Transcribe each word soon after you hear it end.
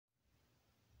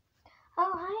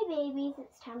Oh, hi, babies.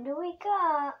 It's time to wake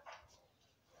up.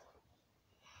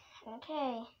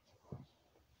 Okay.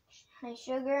 Hi,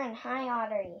 Sugar, and hi,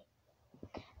 Ottery.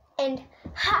 And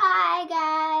hi,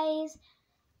 guys.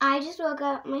 I just woke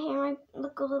up. My hair might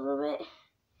look a little bit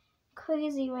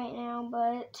crazy right now,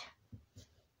 but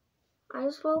I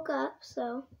just woke up,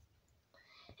 so.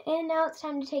 And now it's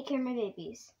time to take care of my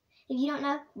babies. If you don't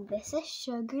know, this is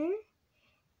Sugar.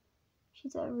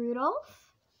 She's a Rudolph.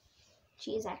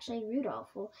 She is actually Rudolph.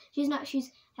 Well, she's not. She's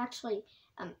actually,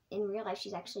 in real life,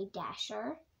 she's actually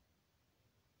Dasher.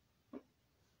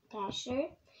 Dasher.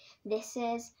 This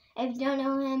is, if you don't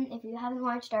know him, if you haven't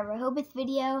watched our Rehoboth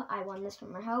video, I won this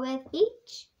from Rehoboth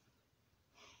Beach.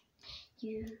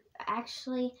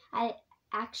 I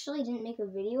actually didn't make a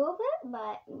video of it,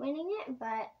 but winning it,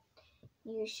 but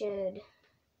you should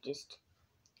just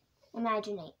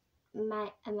imagine,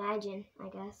 I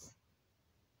guess.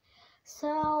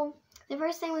 So, the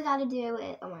first thing we gotta do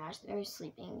is, oh my gosh, they're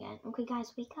sleeping again. Okay,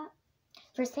 guys, wake up.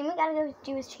 First thing we gotta go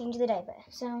do is change the diaper.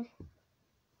 So,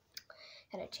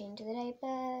 gotta change the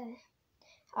diaper.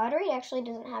 Ottery actually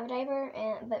doesn't have a diaper,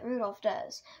 but Rudolph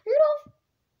does.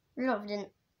 Rudolph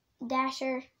didn't.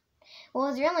 Dasher. Well,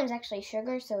 his real name's actually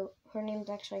Sugar, so her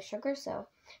name's actually Sugar, so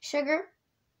Sugar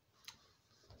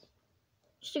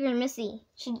and Missy.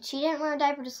 She didn't wear a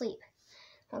diaper to sleep.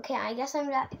 Okay, I guess I'm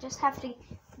gonna just have to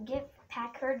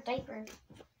pack her diaper.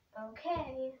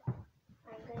 Okay,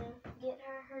 I'm gonna get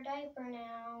her diaper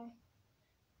now.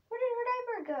 Where did her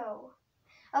diaper go?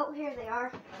 Oh, here they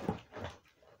are.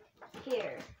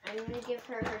 Here, I'm gonna give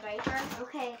her diaper.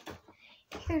 Okay,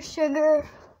 here's Sugar.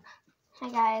 Hi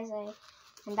guys,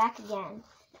 I'm back again.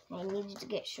 I needed to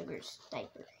get Sugar's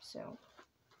diaper, so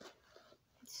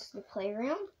this is the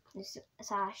playroom. This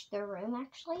is their room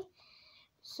actually.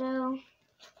 So,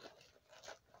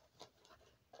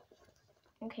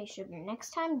 okay, Sugar,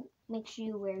 next time make sure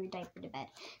you wear your diaper to bed.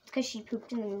 It's because she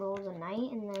pooped in the middle of the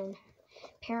night, and then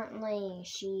apparently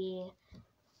she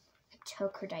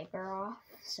took her diaper off,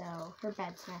 so her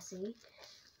bed's messy.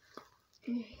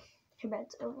 Her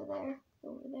bed's over there.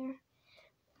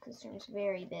 Because this room's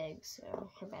very big, so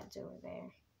her bed's over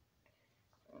there.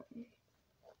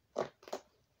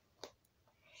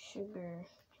 Sugar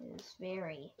is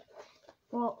very,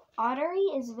 well,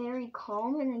 Ottery is very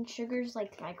calm, and then Sugar's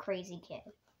like my crazy kid.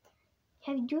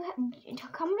 Comment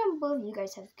down below if you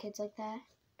guys have kids like that.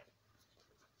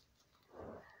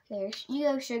 There you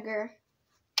go, Sugar.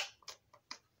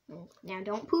 Now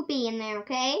don't poopy in there,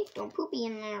 okay? Don't poopy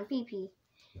in there, pee-pee.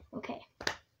 Okay.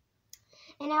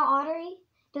 And now Ottery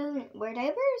doesn't wear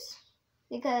diapers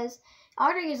because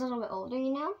Ottery is a little bit older,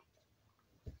 you know?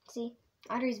 See,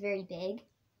 Ottery's very big.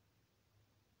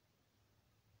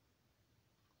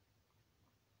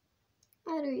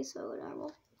 Ottery's so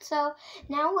adorable. So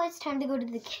now it's time to go to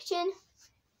the kitchen.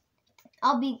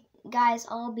 I'll be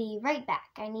right back.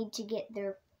 I need to get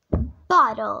their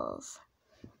bottles.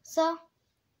 So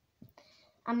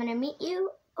I'm gonna meet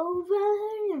you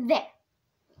over there.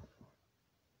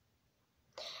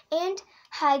 And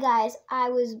hi guys, I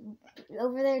was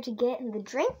over there to get the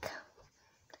drink,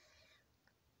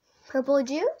 purple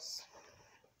juice,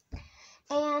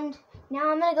 and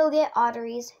now I'm gonna go get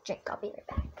Ottery's drink. I'll be right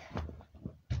back.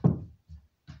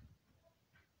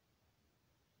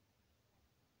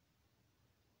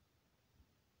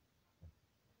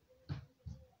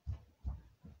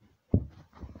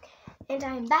 And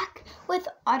I'm back with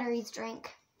Ottery's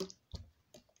drink.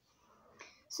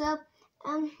 So,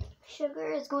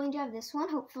 Sugar is going to have this one.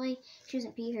 Hopefully she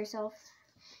doesn't pee herself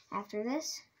after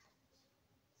this.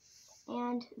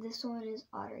 And this one is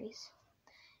Ottery's.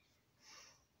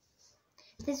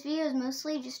 This video is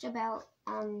mostly just about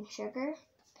Sugar,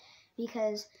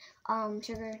 because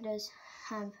Sugar does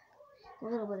have a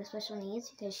little bit of special needs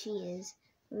because she is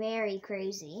very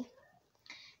crazy.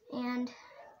 And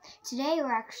today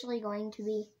we're actually going to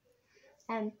be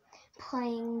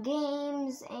playing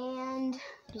games and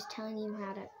just telling you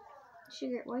how to.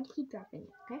 Sugar, why do you keep dropping it?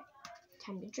 Okay,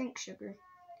 time to drink, Sugar.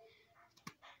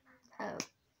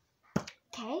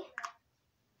 Okay,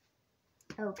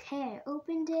 I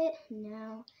opened it.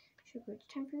 Now, Sugar, it's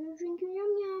time for you to drink your yum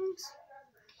yums.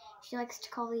 She likes to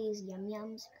call these yum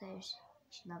yums because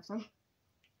she loves them.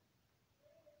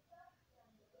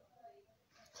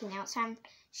 Okay, now it's time.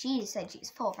 She said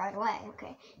she's full right away.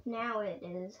 Okay, now it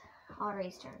is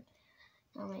Ottery's turn.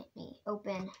 Now let me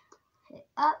open it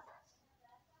up.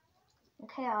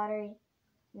 Okay, Ottery.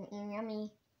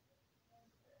 Yummy.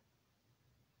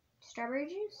 Strawberry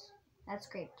juice? That's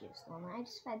grape juice. The one I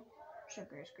just fed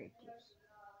Sugar is grape juice.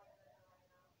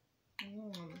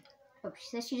 Oh, she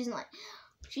said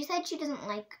she doesn't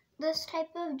like this type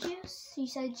of juice? She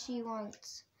said she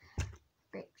wants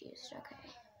grape juice. Okay.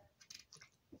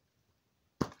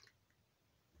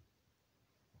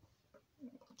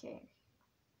 Okay.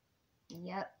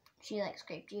 Yep, she likes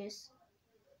grape juice.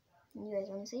 You guys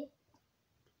want to see?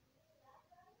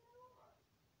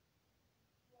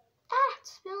 Ah,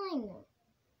 it's spilling.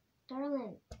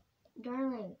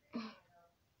 Darling.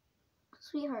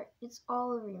 Sweetheart, it's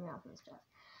all over your mouth and stuff.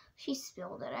 She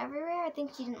spilled it everywhere. I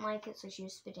think she didn't like it, so she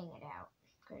was spitting it out.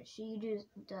 Because she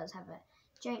does have a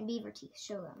giant beaver teeth.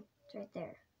 Show them. It's right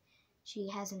there. She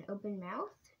has an open mouth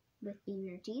with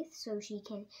beaver teeth, so she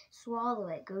can swallow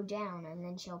it, go down, and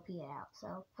then she'll pee it out.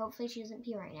 So hopefully she doesn't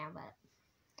pee right now, but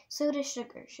so does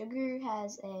Sugar. Sugar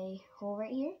has a hole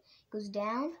right here. It goes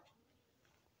down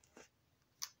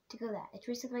to go that. It's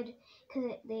basically because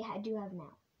they do have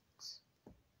mouths.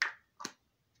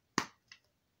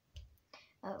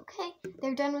 Okay,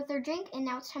 they're done with their drink, and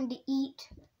now it's time to eat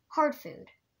hard food.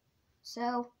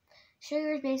 So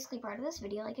Sugar is basically part of this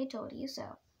video, like I told you. So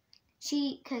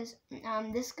because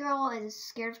this girl is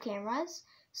scared of cameras,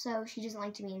 so she doesn't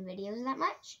like to be in videos that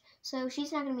much. So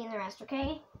she's not going to be in the rest,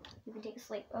 okay? You can take a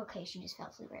sleep. Okay, she just fell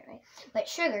asleep right away. But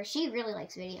Sugar, she really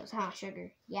likes videos, huh,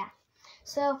 Sugar? Yeah.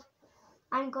 So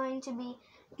I'm going to be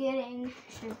getting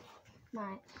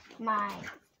my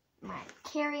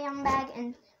carry-on bag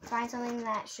and find something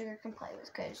that Sugar can play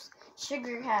with, because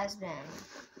Sugar has been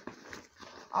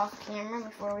off camera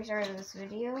before we started this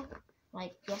video,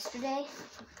 like yesterday,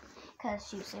 because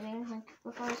she was sleeping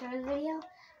before we started the video.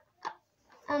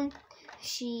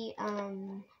 She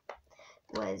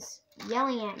was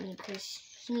yelling at me because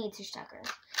she needs her sucker.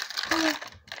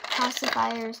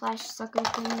 Pacifier / sucker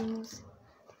things.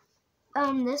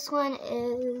 This one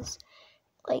is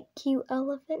like cute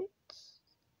elephants.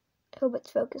 I hope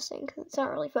it's focusing because it's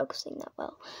not really focusing that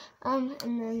well. And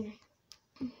then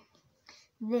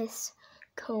this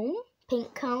comb,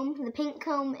 pink comb. The pink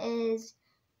comb is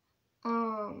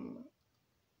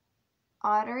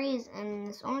Ottery's, and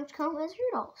this orange comb is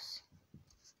Rudolph's.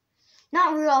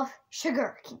 Not Rudolph,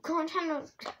 Sugar. Keep going,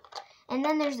 and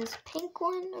then there's this pink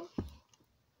one.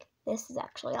 This is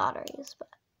actually Ottery's, but.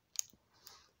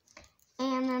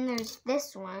 And then there's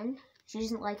this one. She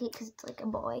doesn't like it because it's like a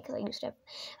boy, because I used to have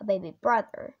a baby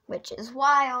brother, which is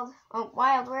Wild. Oh,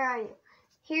 Wild, where are you?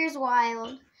 Here's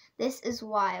Wild. This is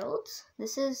Wild.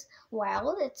 This is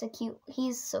Wild. It's a cute,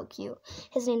 he's so cute.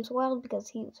 His name's Wild because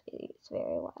he's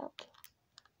very wild.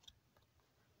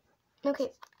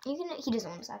 Okay, he doesn't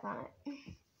want to suck on it.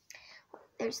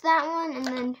 There's that one, and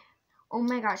then, oh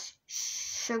my gosh,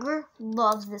 Sugar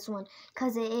loves this one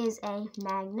because it is a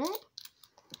magnet.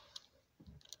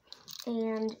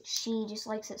 And she just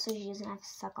likes it so she doesn't have to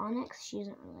suck on it, because she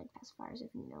doesn't really like pacifiers,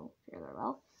 if you know very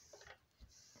well.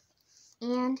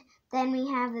 And then we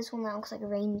have this one that looks like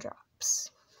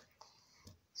raindrops.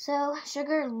 So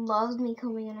Sugar loves me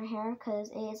combing in her hair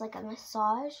because it is like a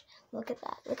massage. Look at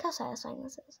that. Look how satisfying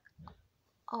this is.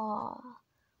 Aww.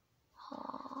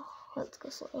 Aww. Let's go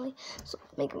slowly so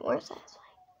make it more satisfying.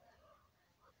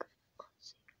 Let's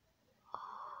see. Oh,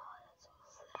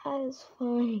 that's so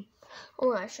satisfying.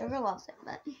 Oh my, Sugar loves it,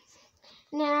 but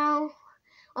now,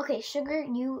 okay, Sugar,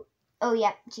 oh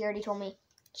yeah, she already told me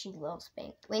she loves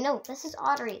pink. Wait, no, this is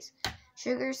Ottery's.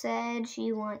 Sugar said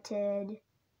she wanted,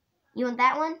 you want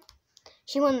that one?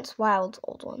 She wants Wild's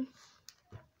old one.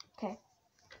 Okay,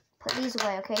 put these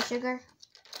away, okay, Sugar?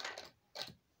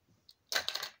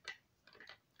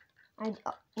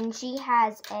 And she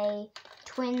has a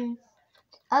twin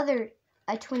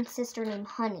sister named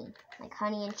Honey, like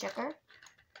Honey and Sugar.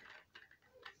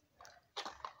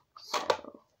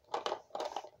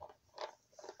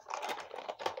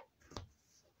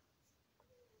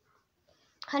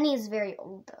 Honey is very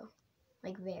old, though.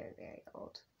 Like, very, very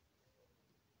old.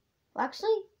 Well,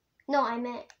 actually, no, I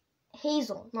meant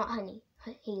Hazel, not Honey.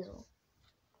 Hazel.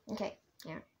 Okay,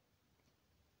 yeah.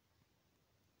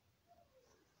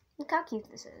 Look how cute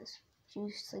this is.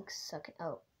 She's, like, sucking.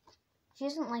 Oh. She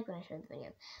doesn't like when I show the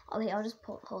video. Okay, I'll just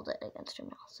hold it against her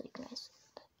mouth so you guys see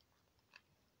it.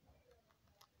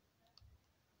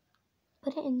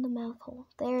 Put it in the mouth hole.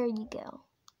 There you go.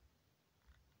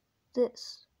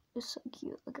 This is so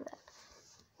cute. Look at that.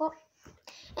 Well,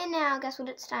 and now guess what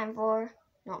it's time for?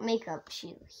 Not makeup.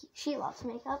 She loves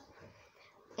makeup.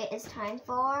 It is time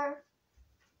for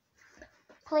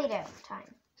Play-Doh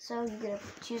time. So you're gonna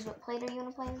choose what Play-Doh you want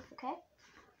to play with, okay?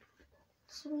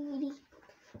 Sweetie,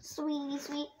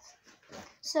 sweets.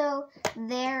 So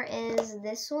there is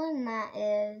this one that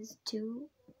is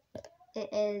it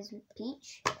is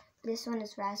peach. This one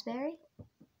is raspberry.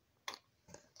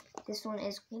 This one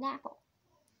is green apple.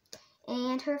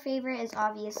 And her favorite is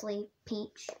obviously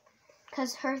peach.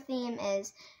 because her theme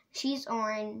is she's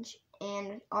orange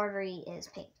and Ottery is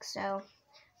pink. So,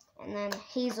 and then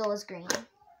Hazel is green.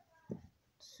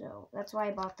 So that's why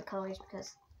I bought the colors,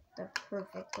 because they're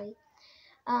perfectly.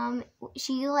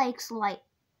 She likes light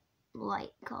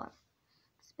colors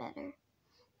better.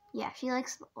 Yeah, she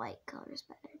likes light colors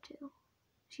better too.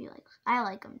 I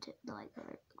like them too. The light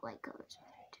colors better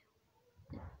too.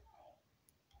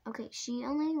 Okay, she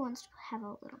only wants to have a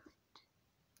little bit.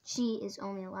 She is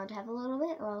only allowed to have a little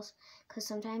bit, or else, because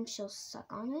sometimes she'll suck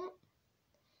on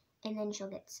it, and then she'll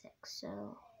get sick,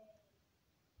 so.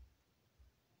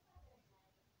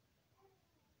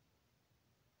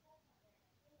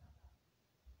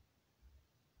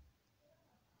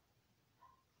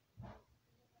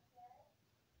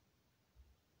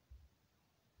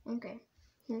 Okay,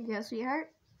 here you go,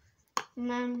 sweetheart. And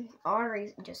then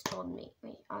Ottery just told me.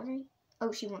 Wait, Ottery?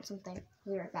 Oh, she wants something.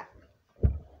 We'll be right back.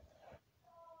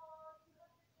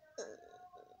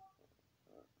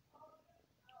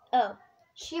 Oh,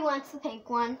 she wants the pink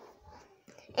one.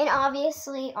 And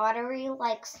obviously, Ottery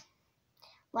likes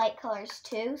light colors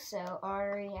too, so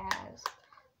Ottery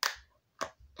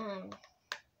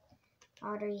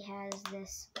has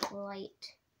this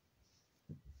light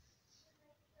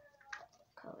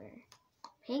color.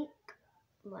 Pink,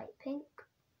 light pink.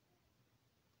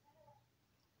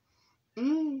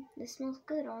 This smells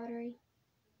good, Ottery.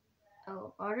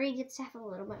 Oh, Ottery gets to have a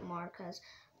little bit more because,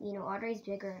 you know, Ottery's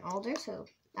bigger and older, so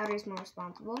Ottery's more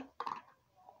responsible.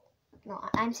 No,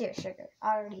 I'm serious, Sugar.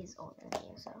 Ottery's older than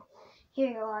you, so. Here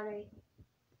you go, Ottery.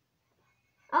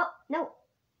 Oh, no.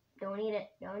 Don't eat it.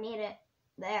 Don't eat it.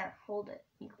 There, hold it.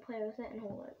 You can play with it and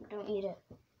hold it. Don't eat it.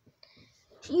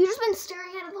 You've just been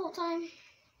staring at it the whole time.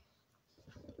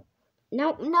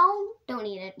 No, don't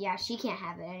eat it. Yeah, she can't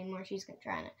have it anymore. She's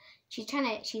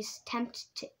she's tempted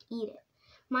to eat it.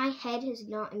 My head has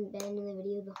not been in the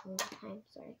video the whole time.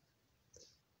 Sorry.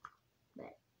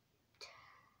 But,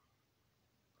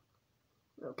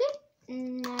 okay.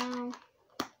 Now,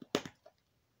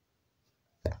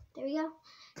 there we go.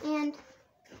 And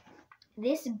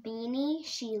this beanie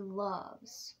she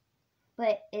loves.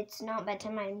 But it's not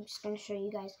bedtime. I'm just going to show you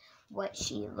guys what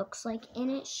she looks like in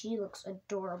it. She looks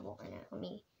adorable in it. Let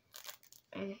me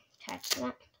attach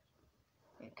that.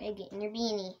 Okay, get in your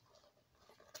beanie.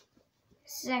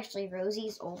 This is actually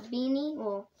Rosie's old beanie.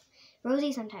 Well,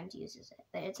 Rosie sometimes uses it,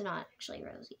 but it's not actually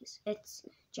Rosie's. It's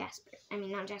Jasper. I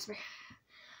mean, not Jasper. I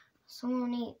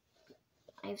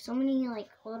have so many, like,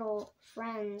 little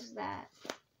friends that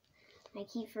I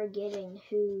keep forgetting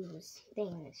whose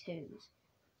thing is whose.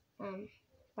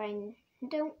 But I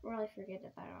don't really forget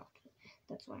it that often.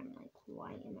 That's why I'm like,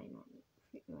 why am I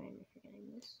forgetting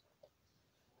this?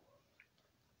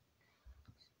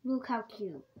 Look how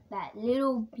cute that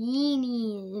little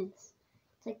beanie is.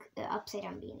 It's like an upside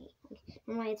down beanie.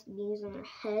 Normally it's beanies on their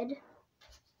head.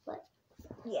 But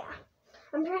yeah.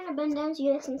 I'm trying to bend down so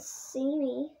you guys can see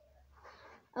me.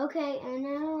 Okay, and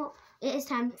now it is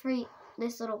time for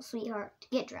this little sweetheart to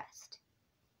get dressed.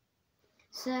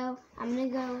 So I'm going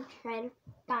to go try to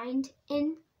find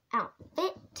an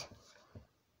outfit.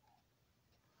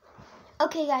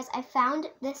 Okay guys, I found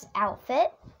this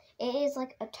outfit. It is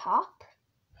like a top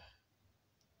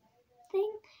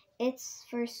thing. It's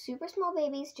for super small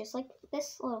babies, just like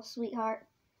this little sweetheart.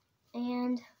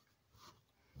 And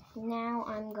now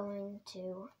I'm going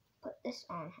to put this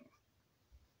on her.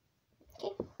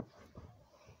 Okay.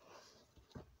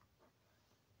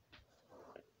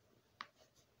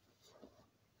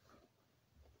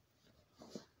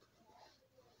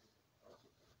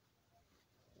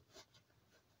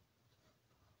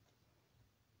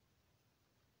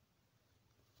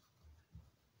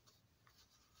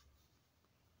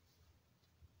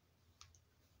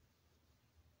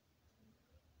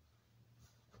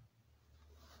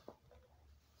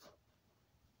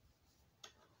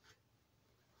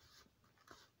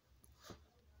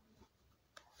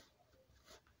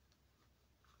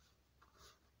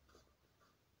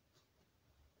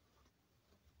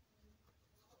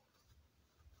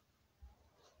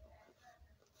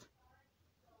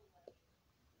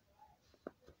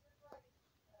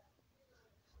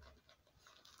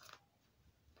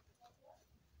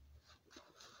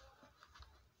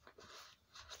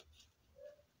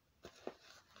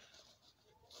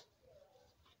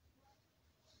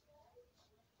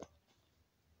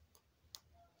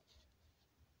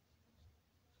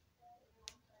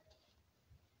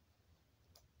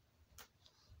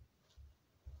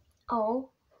 Oh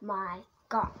my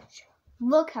gosh.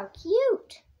 Look how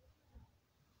cute.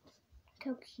 Look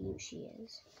how cute she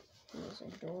is. She is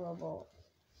adorable.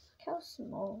 Look how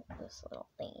small this little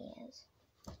thing is.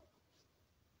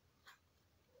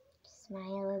 my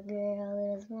little girl.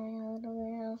 There's my little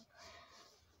girl.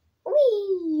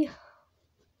 Whee!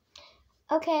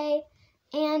 Okay,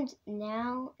 and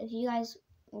now if you guys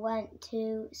want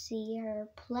to see her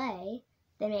play,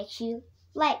 then make sure you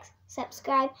like,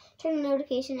 subscribe, turn on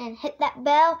notification, and hit that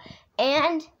bell,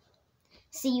 and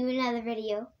see you in another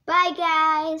video. Bye,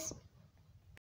 guys!